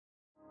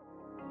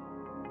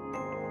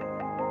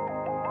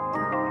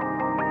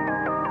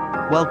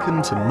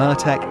Welcome to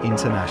Mirtec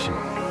International.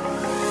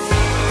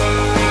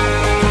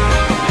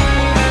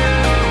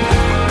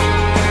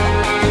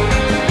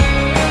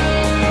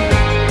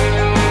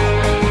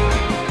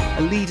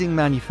 A leading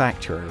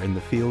manufacturer in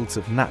the fields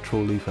of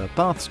natural loofah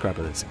bath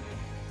scrubbers,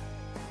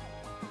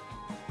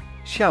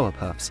 shower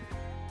puffs,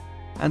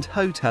 and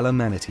hotel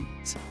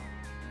amenities.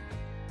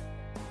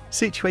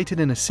 Situated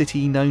in a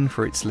city known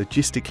for its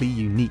logistically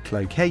unique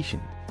location,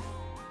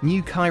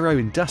 New Cairo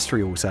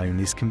Industrial Zone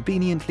is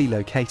conveniently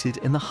located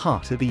in the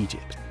heart of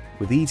Egypt,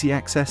 with easy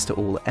access to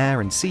all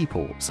air and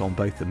seaports on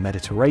both the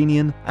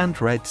Mediterranean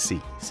and Red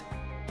Seas.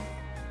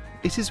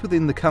 It is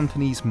within the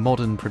company's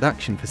modern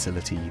production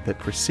facility that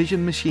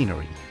precision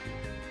machinery,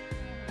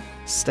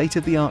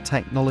 state-of-the-art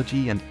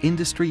technology and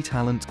industry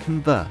talent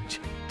converge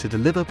to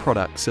deliver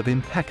products of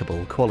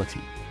impeccable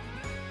quality.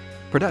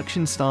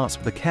 Production starts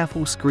with a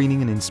careful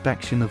screening and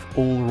inspection of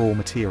all raw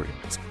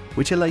materials,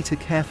 which are later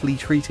carefully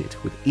treated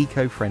with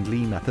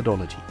eco-friendly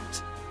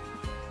methodologies.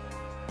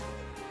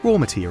 Raw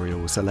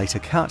materials are later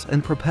cut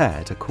and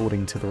prepared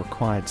according to the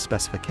required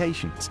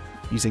specifications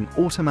using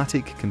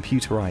automatic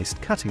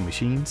computerized cutting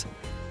machines,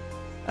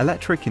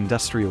 electric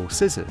industrial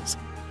scissors,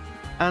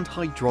 and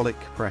hydraulic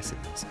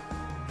presses.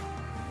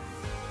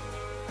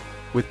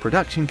 With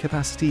production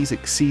capacities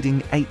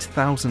exceeding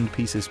 8,000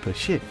 pieces per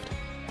shift,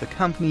 the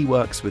company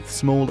works with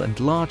small and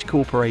large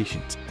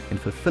corporations in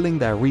fulfilling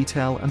their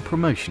retail and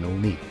promotional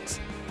needs.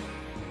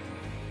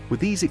 With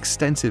these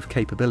extensive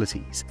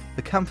capabilities,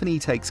 the company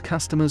takes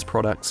customers'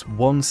 products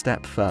one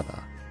step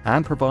further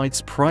and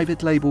provides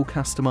private label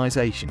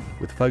customization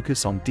with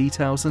focus on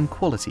details and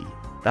quality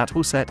that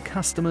will set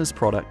customers'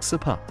 products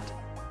apart.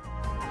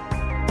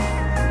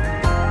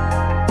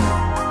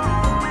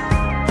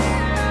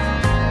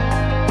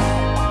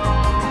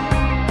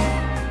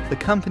 The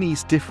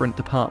company's different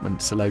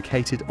departments are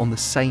located on the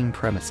same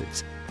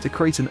premises to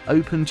create an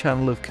open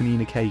channel of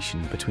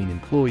communication between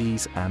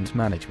employees and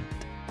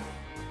management.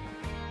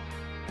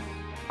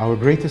 Our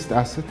greatest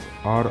asset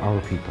are our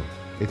people.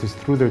 It is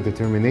through their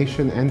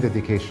determination and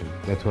dedication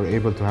that we're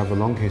able to have a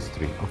long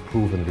history of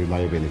proven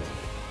reliability.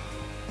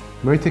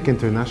 Mirtec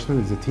International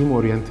is a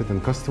team-oriented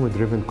and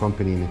customer-driven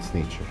company in its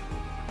nature.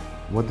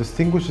 What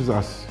distinguishes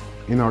us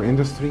in our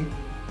industry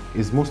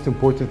is most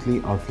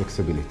importantly our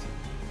flexibility.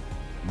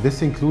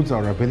 This includes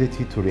our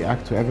ability to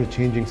react to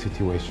ever-changing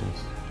situations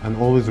and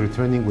always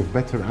returning with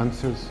better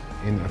answers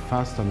in a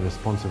fast and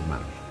responsive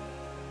manner.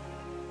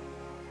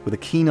 With a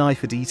keen eye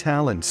for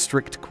detail and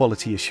strict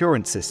quality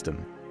assurance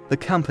system, the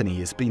company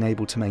has been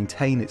able to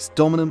maintain its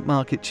dominant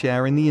market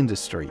share in the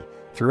industry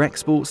through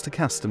exports to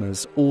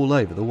customers all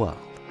over the world.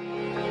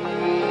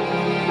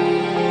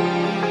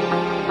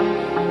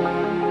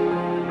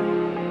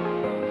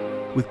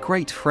 With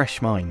great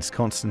fresh minds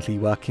constantly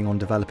working on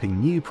developing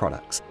new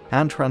products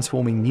and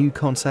transforming new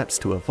concepts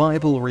to a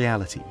viable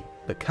reality,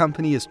 the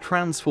company has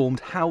transformed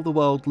how the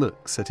world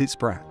looks at its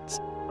brands.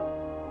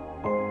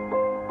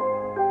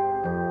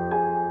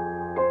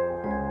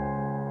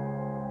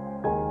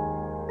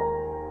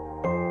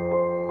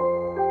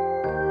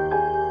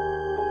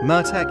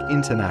 Mirtec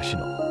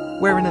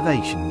International, where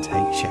innovation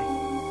takes shape.